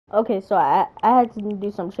Okay, so I had to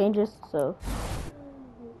do some changes. So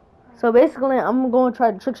basically, I'm going to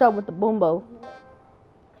try the trick shot with the boom bow.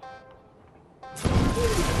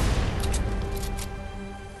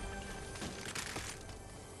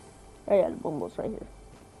 Oh yeah, the boom bow's right here.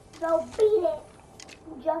 So beat it.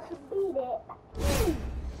 Just beat it.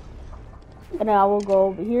 And then I will go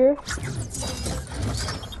over here.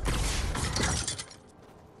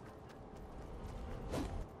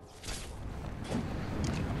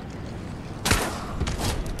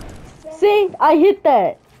 See, I hit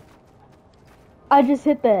that. I just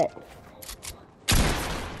hit that.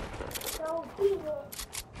 So beat it.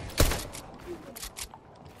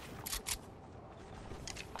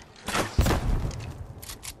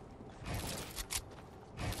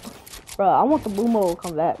 Bro, I want the boom bow to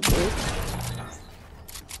come back, dude.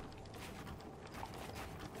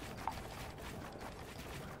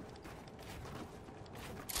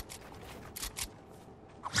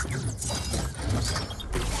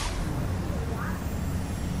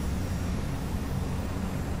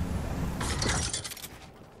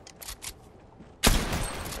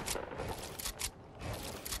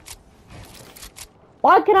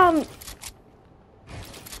 Why can I?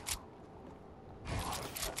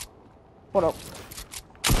 Hold up.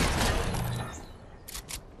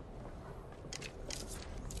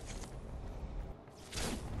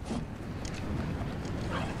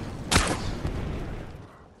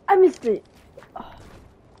 I missed it.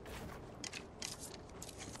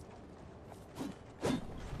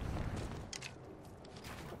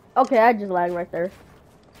 Okay, I just lagged right there.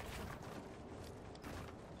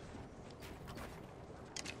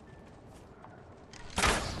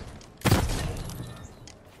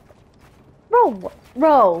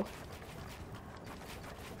 Bro.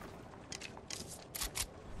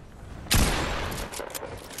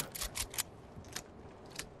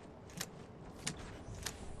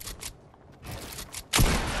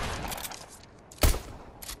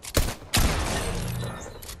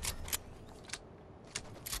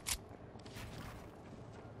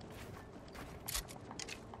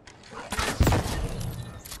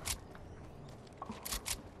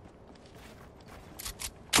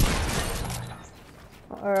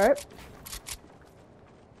 All right.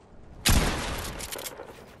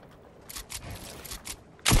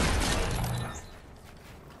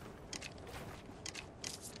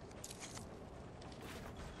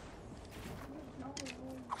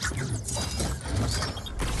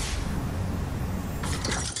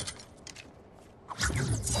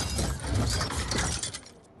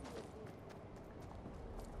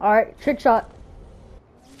 All right, trick shot.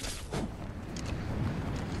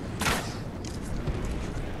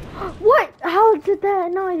 What? How did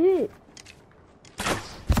that not hit?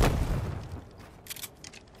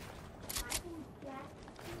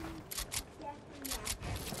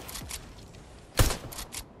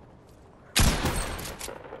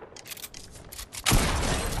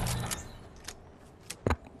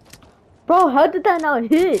 Bro, how did that not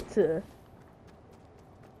hit?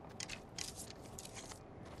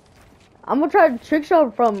 I'm gonna try to trick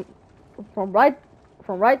shot from right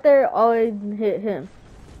there all the way hit him.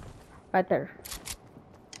 Right there.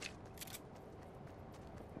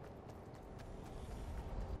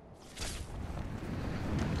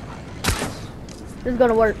 This is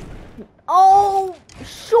gonna work. Oh,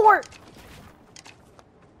 short.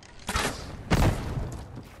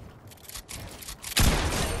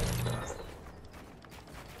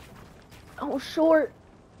 Oh, short.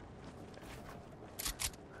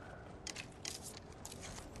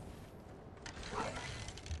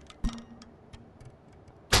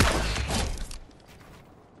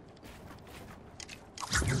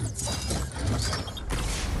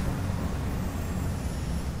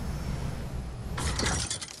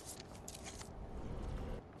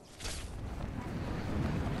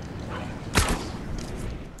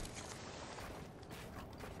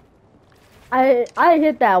 I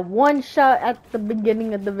hit that one shot at the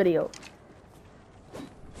beginning of the video.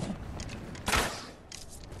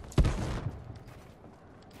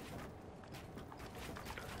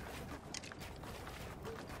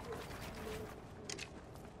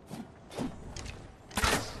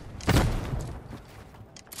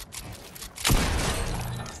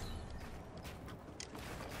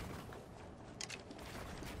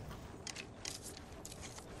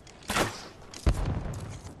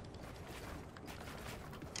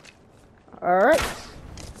 All right.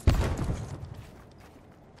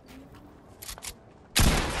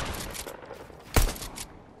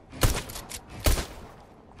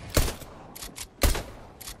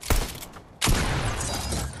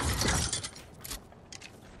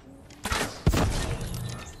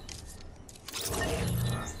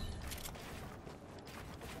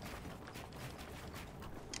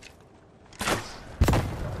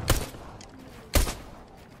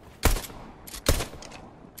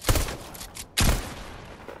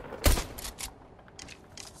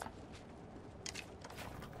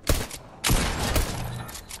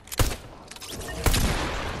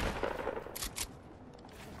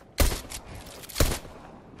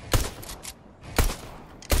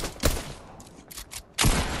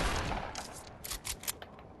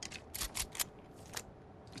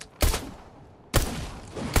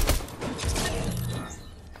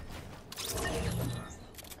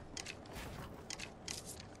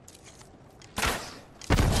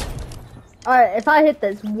 Alright, if I hit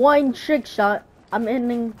this one trick shot, I'm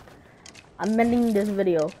ending this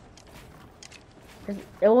video.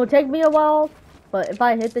 It will take me a while, but if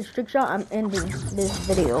I hit this trick shot, I'm ending this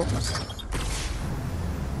video.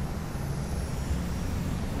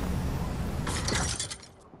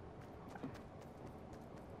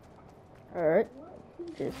 Alright,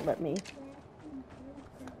 just let me.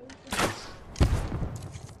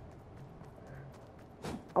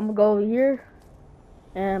 I'm gonna go over here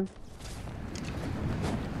and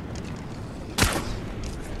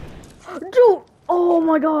dude, oh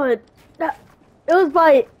my god, that it was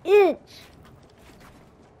by an inch.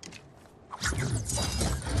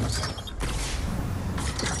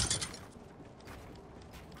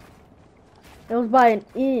 It was by an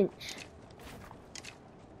inch.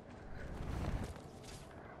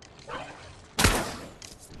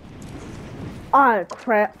 Ah,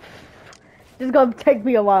 crap. This is gonna take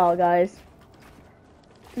me a while, guys.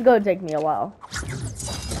 It's gonna take me a while.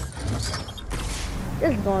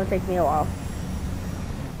 This is gonna take me a while.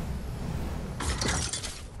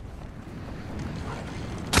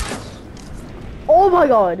 Oh my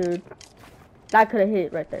god, dude. That could have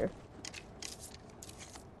hit right there.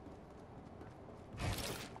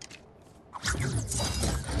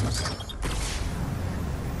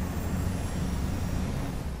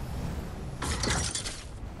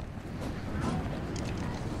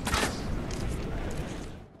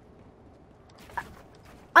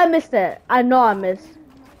 I missed that. I know I missed.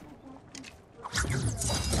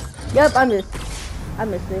 Yep, I missed. I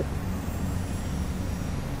missed it.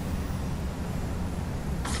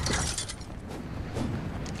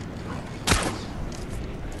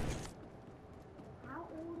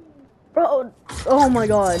 Bro, oh my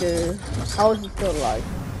god, dude. How is he still alive?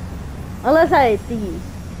 Unless I hit these.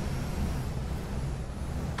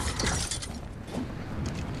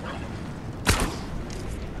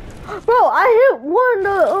 Bro, I hit one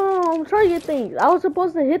of the target things. I was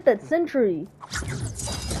supposed to hit that sentry.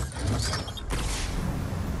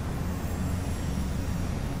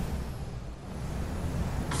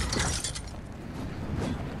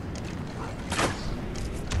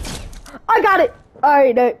 I got it.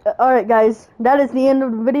 All right, guys. That is the end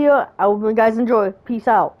of the video. I hope you guys enjoy. Peace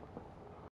out.